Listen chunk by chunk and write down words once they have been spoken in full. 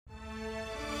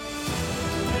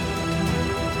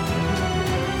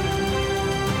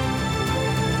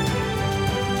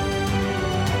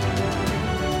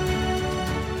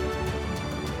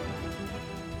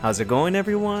How's it going,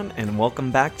 everyone? And welcome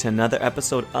back to another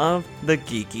episode of The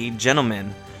Geeky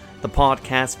Gentleman, the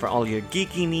podcast for all your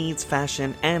geeky needs,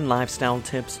 fashion, and lifestyle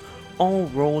tips, all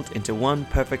rolled into one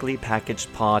perfectly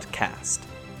packaged podcast.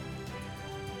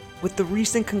 With the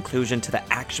recent conclusion to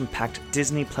the action-packed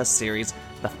Disney Plus series,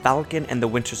 The Falcon and the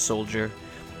Winter Soldier,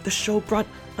 the show brought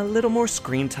a little more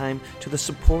screen time to the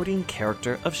supporting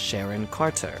character of Sharon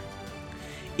Carter.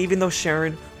 Even though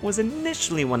Sharon was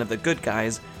initially one of the good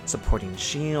guys, supporting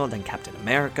S.H.I.E.L.D. and Captain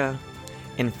America,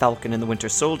 in Falcon and the Winter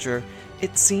Soldier,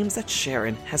 it seems that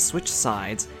Sharon has switched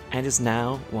sides and is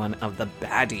now one of the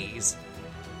baddies.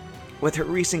 With her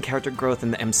recent character growth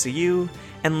in the MCU,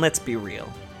 and let's be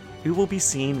real, we will be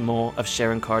seeing more of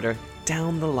Sharon Carter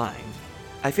down the line.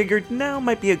 I figured now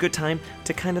might be a good time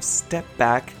to kind of step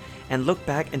back and look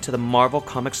back into the Marvel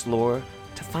Comics lore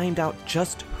to find out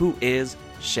just who is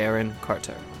Sharon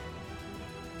Carter.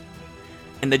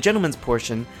 In the gentleman's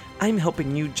portion, I'm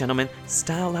helping you gentlemen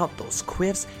style out those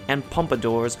quiffs and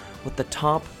pompadours with the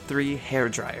top 3 hair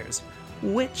dryers,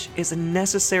 which is a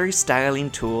necessary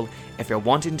styling tool if you're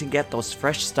wanting to get those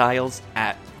fresh styles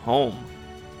at home.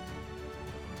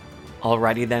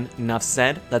 Alrighty then, enough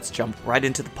said, let's jump right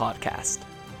into the podcast.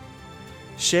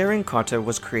 Sharon Carter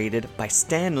was created by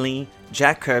Stan Lee,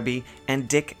 Jack Kirby, and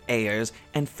Dick Ayers,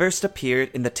 and first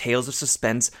appeared in the Tales of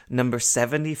Suspense number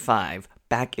 75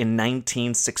 back in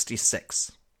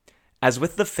 1966. As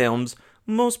with the films,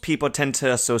 most people tend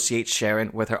to associate Sharon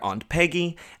with her Aunt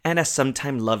Peggy and as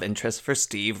sometime love interest for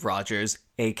Steve Rogers,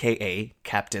 aka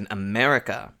Captain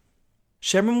America.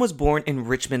 Sharon was born in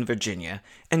Richmond, Virginia,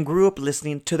 and grew up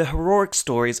listening to the heroic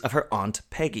stories of her Aunt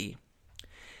Peggy.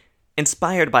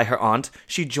 Inspired by her aunt,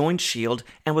 she joined S.H.I.E.L.D.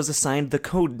 and was assigned the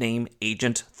code name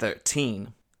Agent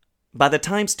 13. By the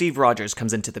time Steve Rogers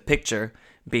comes into the picture,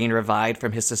 being revived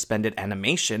from his suspended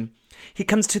animation, he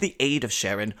comes to the aid of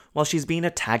Sharon while she's being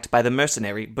attacked by the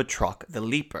mercenary Batroc the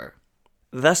Leaper.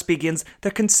 Thus begins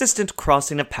their consistent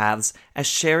crossing of paths as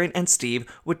Sharon and Steve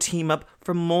would team up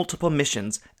for multiple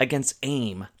missions against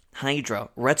AIM, Hydra,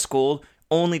 Red Skull,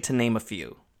 only to name a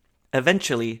few.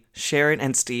 Eventually, Sharon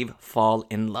and Steve fall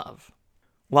in love.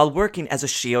 While working as a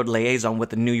S.H.I.E.L.D. liaison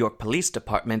with the New York Police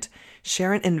Department,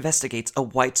 Sharon investigates a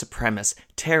white supremacist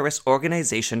terrorist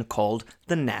organization called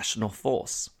the National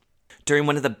Force. During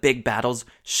one of the big battles,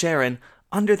 Sharon,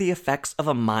 under the effects of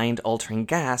a mind-altering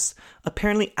gas,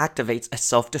 apparently activates a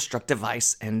self-destruct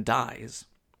device and dies.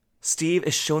 Steve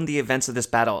is shown the events of this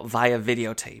battle via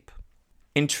videotape.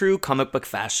 In true comic book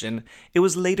fashion, it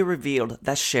was later revealed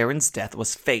that Sharon's death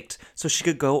was faked so she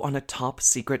could go on a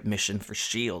top-secret mission for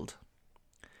S.H.I.E.L.D.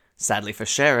 Sadly for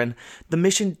Sharon, the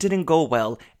mission didn't go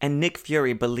well and Nick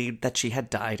Fury believed that she had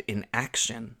died in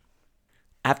action.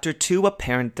 After 2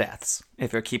 apparent deaths,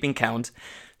 if you're keeping count,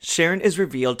 Sharon is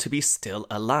revealed to be still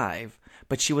alive,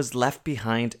 but she was left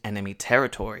behind enemy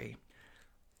territory.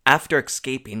 After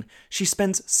escaping, she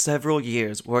spends several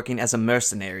years working as a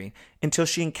mercenary until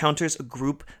she encounters a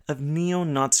group of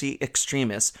neo-Nazi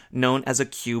extremists known as a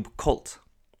Cube Cult.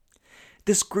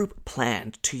 This group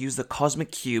planned to use the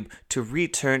Cosmic Cube to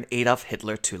return Adolf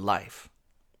Hitler to life.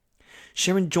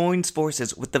 Sharon joins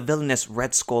forces with the villainous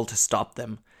Red Skull to stop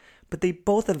them, but they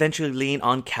both eventually lean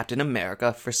on Captain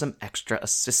America for some extra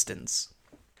assistance.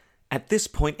 At this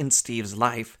point in Steve's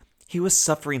life, he was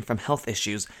suffering from health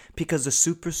issues because the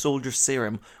super soldier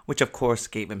serum, which of course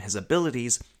gave him his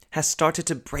abilities, has started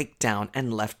to break down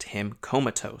and left him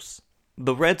comatose.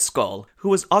 The Red Skull, who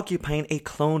was occupying a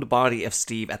cloned body of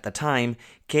Steve at the time,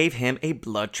 gave him a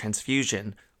blood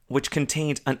transfusion, which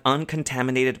contained an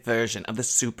uncontaminated version of the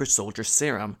super soldier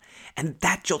serum, and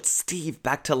that jolts Steve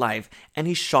back to life, and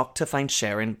he's shocked to find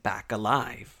Sharon back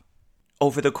alive.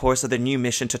 Over the course of the new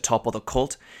mission to topple the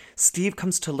cult, Steve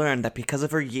comes to learn that because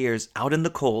of her years out in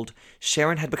the cold,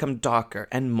 Sharon had become darker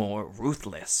and more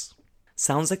ruthless.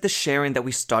 Sounds like the Sharon that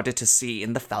we started to see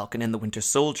in The Falcon and the Winter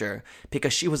Soldier,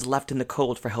 because she was left in the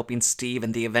cold for helping Steve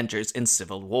and the Avengers in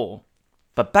Civil War.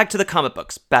 But back to the comic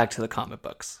books.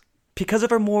 Because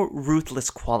of her more ruthless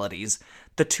qualities,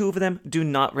 the two of them do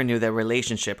not renew their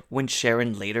relationship when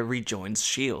Sharon later rejoins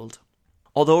S.H.I.E.L.D.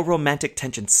 Although romantic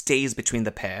tension stays between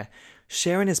the pair,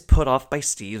 Sharon is put off by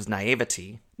Steve's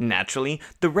naivety. Naturally,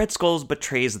 the Red Skull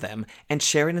betrays them, and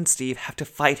Sharon and Steve have to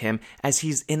fight him as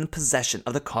he's in possession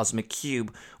of the Cosmic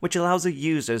Cube, which allows the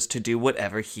users to do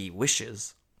whatever he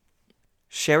wishes.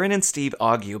 Sharon and Steve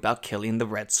argue about killing the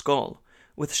Red Skull,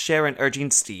 with Sharon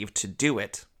urging Steve to do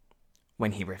it.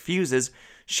 When he refuses,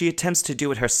 she attempts to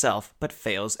do it herself, but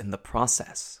fails in the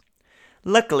process.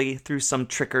 Luckily, through some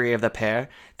trickery of the pair,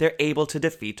 they're able to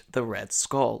defeat the Red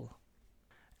Skull.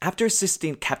 After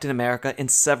assisting Captain America in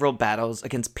several battles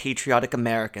against patriotic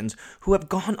Americans who have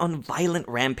gone on violent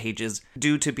rampages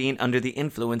due to being under the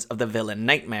influence of the villain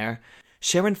Nightmare,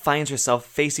 Sharon finds herself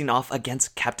facing off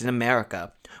against Captain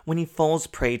America when he falls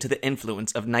prey to the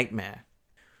influence of Nightmare.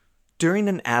 During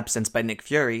an absence by Nick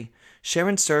Fury,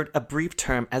 Sharon served a brief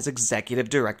term as executive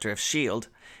director of S.H.I.E.L.D.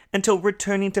 until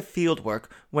returning to field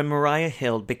work when Mariah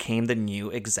Hill became the new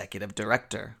executive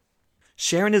director.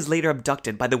 Sharon is later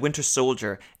abducted by the Winter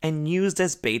Soldier and used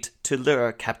as bait to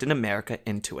lure Captain America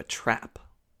into a trap.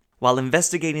 While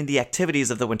investigating the activities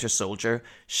of the Winter Soldier,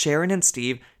 Sharon and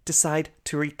Steve decide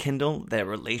to rekindle their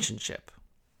relationship.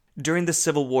 During the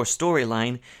Civil War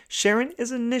storyline, Sharon is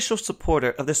an initial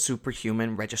supporter of the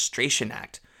Superhuman Registration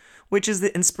Act, which is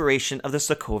the inspiration of the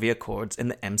Sokovia Accords in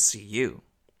the MCU.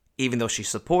 Even though she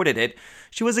supported it,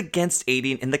 she was against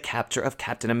aiding in the capture of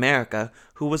Captain America,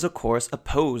 who was of course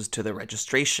opposed to the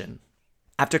registration.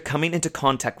 After coming into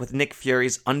contact with Nick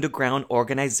Fury's underground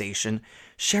organization,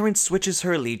 Sharon switches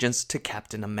her allegiance to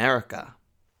Captain America.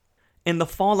 In the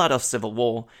fallout of Civil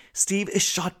War, Steve is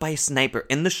shot by a sniper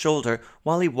in the shoulder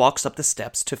while he walks up the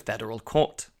steps to federal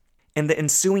court. In the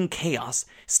ensuing chaos,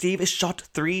 Steve is shot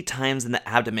 3 times in the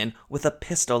abdomen with a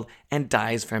pistol and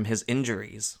dies from his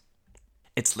injuries.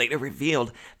 It's later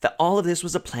revealed that all of this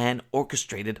was a plan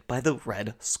orchestrated by the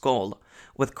Red Skull,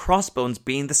 with Crossbones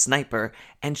being the sniper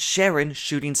and Sharon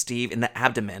shooting Steve in the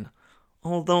abdomen,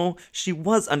 although she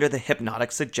was under the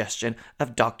hypnotic suggestion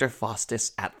of Dr.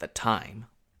 Faustus at the time.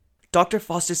 Dr.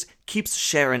 Faustus keeps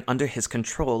Sharon under his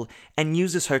control and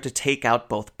uses her to take out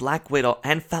both Black Widow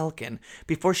and Falcon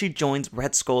before she joins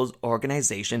Red Skull's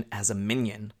organization as a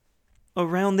minion.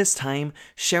 Around this time,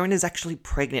 Sharon is actually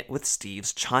pregnant with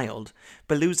Steve's child,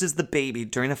 but loses the baby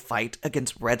during a fight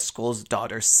against Red Skull's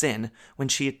daughter Sin when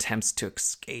she attempts to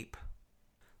escape.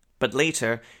 But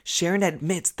later, Sharon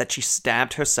admits that she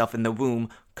stabbed herself in the womb,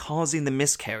 causing the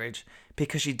miscarriage,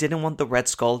 because she didn't want the Red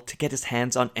Skull to get his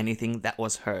hands on anything that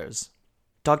was hers.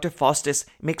 Dr. Faustus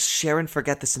makes Sharon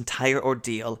forget this entire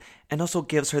ordeal and also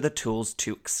gives her the tools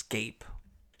to escape.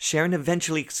 Sharon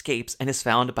eventually escapes and is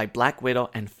found by Black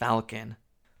Widow and Falcon.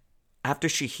 After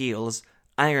she heals,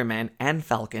 Iron Man and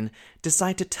Falcon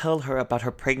decide to tell her about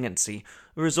her pregnancy,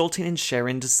 resulting in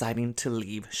Sharon deciding to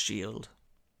leave S.H.I.E.L.D.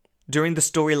 During the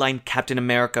storyline Captain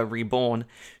America Reborn,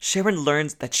 Sharon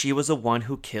learns that she was the one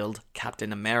who killed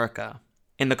Captain America.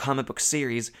 In the comic book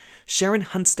series, Sharon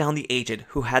hunts down the agent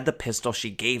who had the pistol she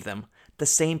gave them, the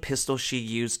same pistol she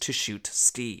used to shoot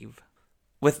Steve.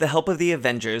 With the help of the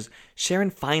Avengers,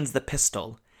 Sharon finds the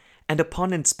pistol, and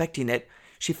upon inspecting it,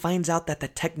 she finds out that the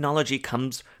technology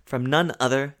comes from none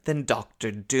other than Dr.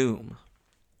 Doom.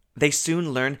 They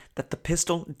soon learn that the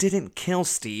pistol didn't kill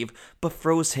Steve, but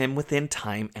froze him within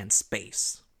time and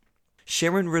space.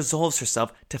 Sharon resolves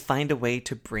herself to find a way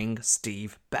to bring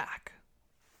Steve back.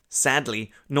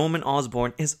 Sadly, Norman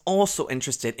Osborn is also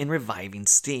interested in reviving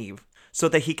Steve, so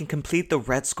that he can complete the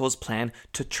Red Skull's plan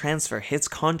to transfer his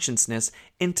consciousness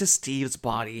into Steve's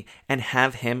body and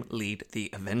have him lead the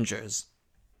Avengers.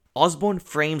 Osborn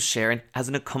frames Sharon as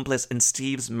an accomplice in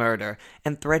Steve's murder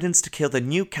and threatens to kill the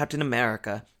new Captain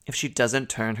America if she doesn't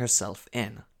turn herself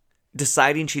in.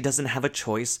 Deciding she doesn't have a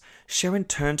choice, Sharon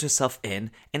turns herself in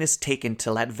and is taken to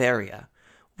Latveria,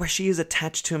 where she is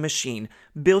attached to a machine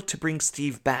built to bring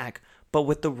Steve back, but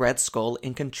with the Red Skull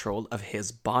in control of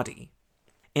his body.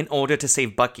 In order to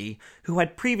save Bucky, who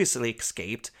had previously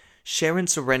escaped, Sharon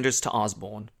surrenders to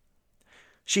Osborn.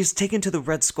 She is taken to the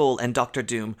Red Skull and Dr.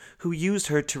 Doom, who used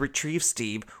her to retrieve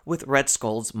Steve with Red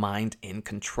Skull's mind in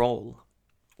control.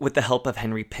 With the help of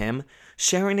Henry Pym,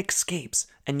 Sharon escapes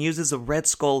and uses the Red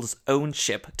Skull's own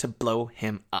ship to blow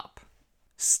him up.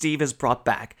 Steve is brought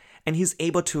back, and he's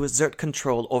able to exert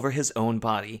control over his own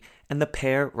body, and the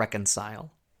pair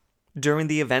reconcile. During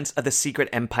the events of the Secret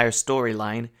Empire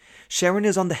storyline, Sharon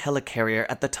is on the helicarrier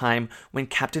at the time when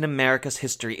Captain America's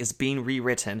history is being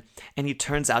rewritten and he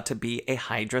turns out to be a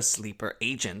Hydra sleeper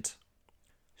agent.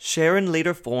 Sharon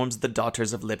later forms the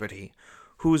Daughters of Liberty,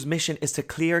 whose mission is to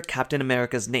clear Captain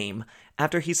America's name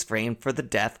after he's framed for the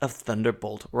death of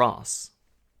Thunderbolt Ross.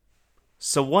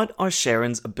 So what are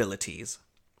Sharon's abilities?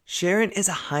 Sharon is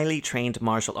a highly trained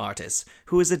martial artist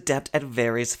who is adept at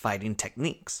various fighting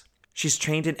techniques. She's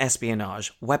trained in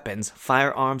espionage, weapons,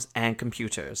 firearms, and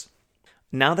computers.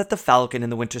 Now that the Falcon and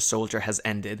the Winter Soldier has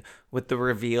ended, with the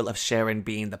reveal of Sharon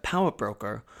being the power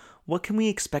broker, what can we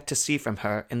expect to see from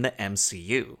her in the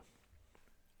MCU?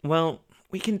 Well,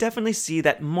 we can definitely see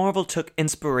that Marvel took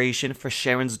inspiration for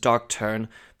Sharon's dark turn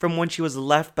from when she was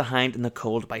left behind in the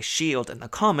cold by S.H.I.E.L.D. in the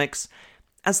comics,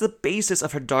 as the basis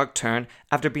of her dark turn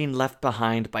after being left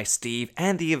behind by Steve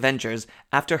and the Avengers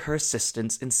after her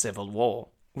assistance in Civil War.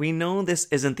 We know this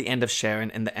isn't the end of Sharon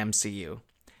in the MCU.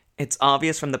 It's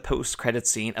obvious from the post-credit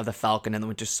scene of The Falcon and the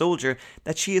Winter Soldier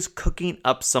that she is cooking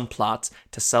up some plots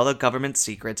to sell the government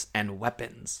secrets and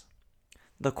weapons.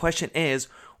 The question is,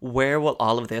 where will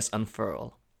all of this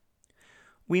unfurl?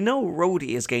 We know Rhodey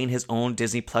is getting his own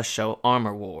Disney Plus show,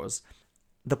 Armor Wars.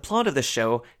 The plot of the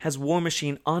show has War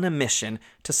Machine on a mission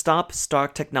to stop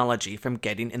Stark technology from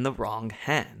getting in the wrong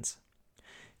hands.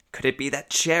 Could it be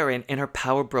that Sharon, in her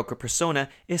power broker persona,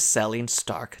 is selling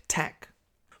Stark tech?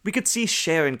 We could see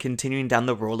Sharon continuing down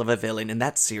the role of a villain in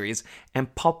that series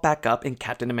and pop back up in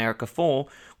Captain America 4,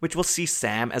 which will see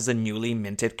Sam as the newly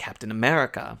minted Captain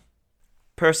America.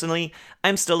 Personally,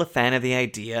 I'm still a fan of the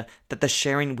idea that the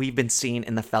Sharon we've been seeing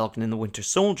in The Falcon and the Winter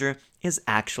Soldier is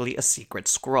actually a secret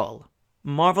Skrull.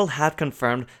 Marvel had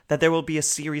confirmed that there will be a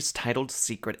series titled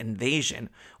Secret Invasion,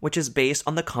 which is based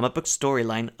on the comic book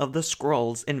storyline of the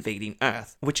Skrulls invading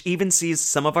Earth, which even sees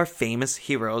some of our famous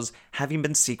heroes having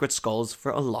been Secret Skrulls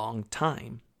for a long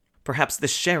time. Perhaps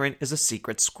this Sharon is a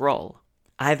Secret Skrull.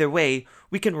 Either way,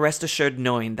 we can rest assured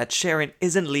knowing that Sharon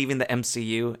isn't leaving the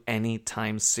MCU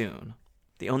anytime soon.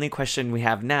 The only question we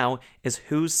have now is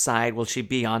whose side will she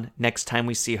be on next time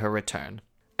we see her return?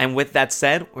 And with that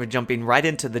said, we're jumping right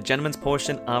into the gentleman's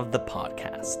portion of the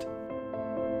podcast.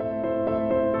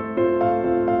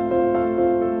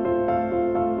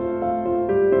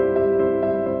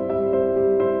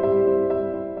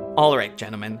 Alright,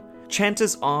 gentlemen.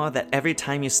 Chances are that every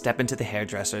time you step into the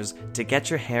hairdressers to get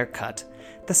your hair cut,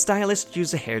 the stylist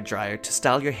used a hairdryer to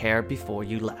style your hair before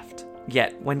you left.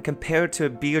 Yet, when compared to a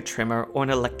beard trimmer or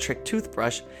an electric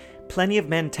toothbrush, plenty of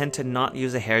men tend to not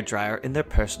use a hairdryer in their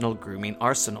personal grooming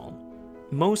arsenal.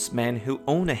 Most men who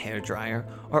own a hairdryer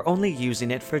are only using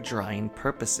it for drying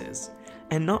purposes,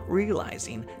 and not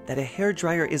realizing that a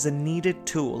hairdryer is a needed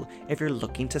tool if you're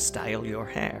looking to style your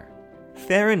hair.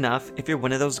 Fair enough if you're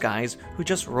one of those guys who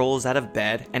just rolls out of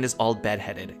bed and is all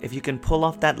bedheaded. If you can pull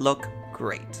off that look,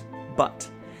 great. But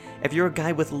if you're a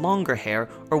guy with longer hair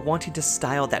or wanting to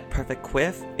style that perfect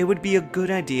quiff, it would be a good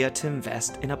idea to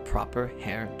invest in a proper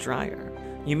hair dryer.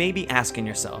 You may be asking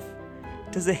yourself,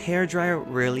 does a hair dryer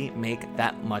really make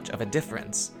that much of a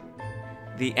difference?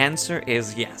 The answer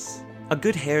is yes. A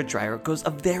good hair dryer goes a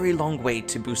very long way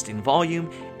to boosting volume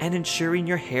and ensuring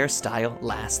your hairstyle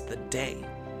lasts the day.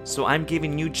 So I'm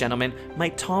giving you gentlemen my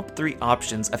top 3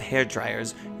 options of hair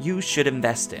dryers you should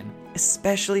invest in,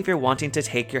 especially if you're wanting to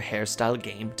take your hairstyle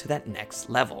game to that next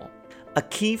level. A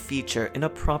key feature in a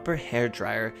proper hair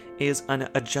dryer is an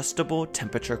adjustable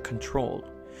temperature control.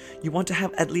 You want to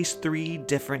have at least 3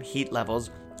 different heat levels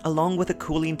along with a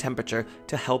cooling temperature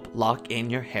to help lock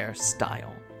in your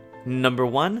hairstyle. Number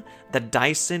 1, the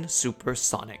Dyson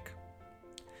Supersonic.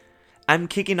 I'm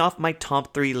kicking off my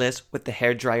top 3 list with the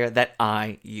hairdryer that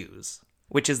I use,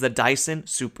 which is the Dyson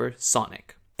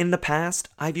Supersonic. In the past,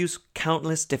 I've used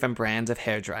countless different brands of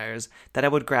hairdryers that I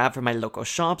would grab from my local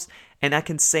shops, and I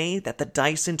can say that the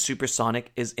Dyson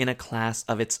Supersonic is in a class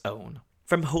of its own.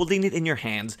 From holding it in your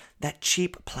hands, that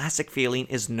cheap plastic feeling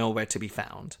is nowhere to be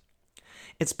found.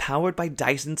 It's powered by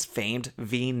Dyson's famed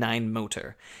V9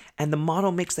 motor, and the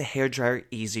model makes the hairdryer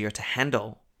easier to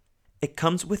handle. It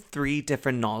comes with 3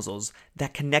 different nozzles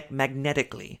that connect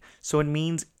magnetically, so it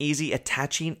means easy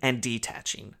attaching and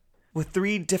detaching. With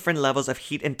 3 different levels of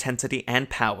heat intensity and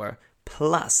power,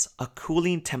 plus a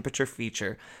cooling temperature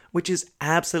feature, which is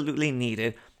absolutely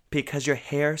needed because your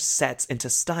hair sets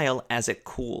into style as it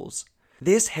cools.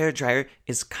 This hairdryer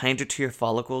is kinder to your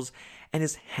follicles and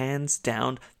is hands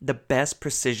down the best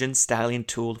precision styling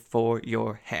tool for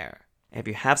your hair. If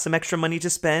you have some extra money to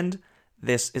spend,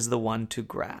 this is the one to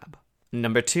grab.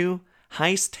 Number 2,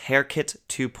 Heist Hair Kit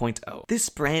 2.0. This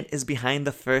brand is behind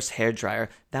the first hairdryer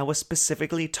that was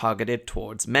specifically targeted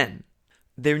towards men.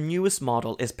 Their newest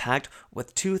model is packed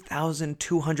with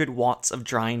 2,200 watts of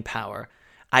drying power,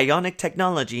 ionic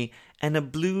technology, and a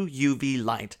blue UV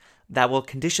light that will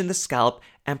condition the scalp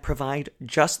and provide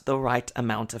just the right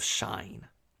amount of shine.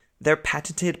 Their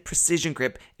patented precision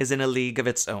grip is in a league of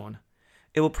its own.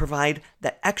 It will provide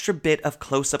that extra bit of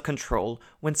close-up control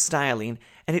when styling,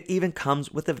 and it even comes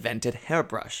with a vented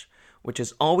hairbrush, which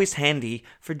is always handy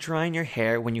for drying your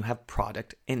hair when you have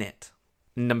product in it.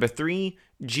 Number 3,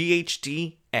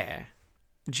 GHD Air.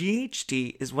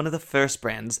 GHD is one of the first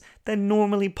brands that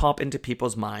normally pop into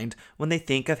people's mind when they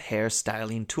think of hair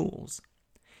styling tools.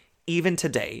 Even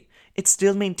today, it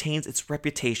still maintains its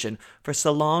reputation for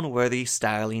salon-worthy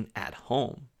styling at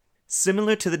home.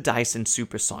 Similar to the Dyson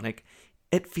Supersonic,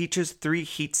 it features 3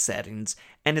 heat settings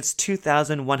and its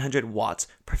 2,100 watts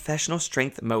professional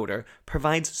strength motor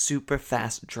provides super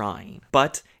fast drying,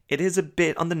 but it is a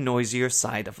bit on the noisier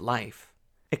side of life.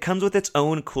 It comes with its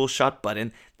own cool shot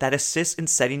button that assists in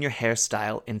setting your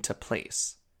hairstyle into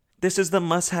place. This is the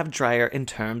must-have dryer in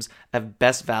terms of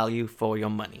best value for your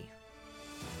money.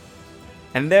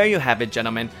 And there you have it,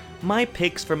 gentlemen, my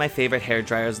picks for my favorite hair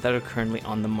dryers that are currently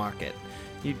on the market.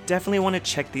 You definitely want to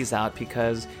check these out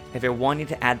because if you're wanting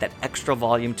to add that extra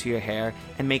volume to your hair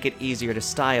and make it easier to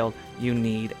style, you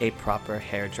need a proper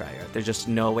hair dryer. There's just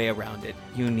no way around it.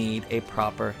 You need a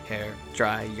proper hair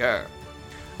dryer.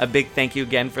 A big thank you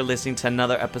again for listening to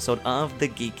another episode of The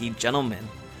Geeky Gentleman.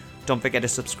 Don't forget to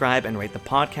subscribe and rate the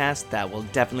podcast. That will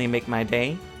definitely make my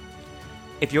day.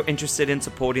 If you're interested in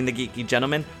supporting The Geeky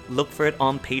Gentleman, look for it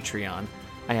on Patreon.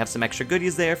 I have some extra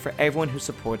goodies there for everyone who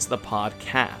supports the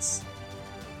podcast.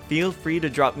 Feel free to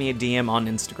drop me a DM on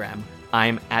Instagram.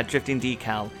 I'm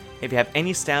 @DriftingDecal if you have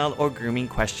any style or grooming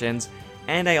questions,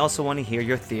 and I also want to hear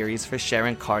your theories for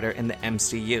Sharon Carter in the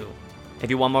MCU. If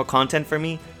you want more content from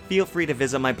me, feel free to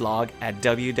visit my blog at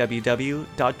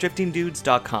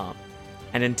www.driftingdudes.com.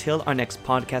 And until our next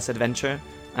podcast adventure,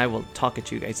 I will talk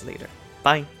at you guys later.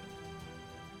 Bye!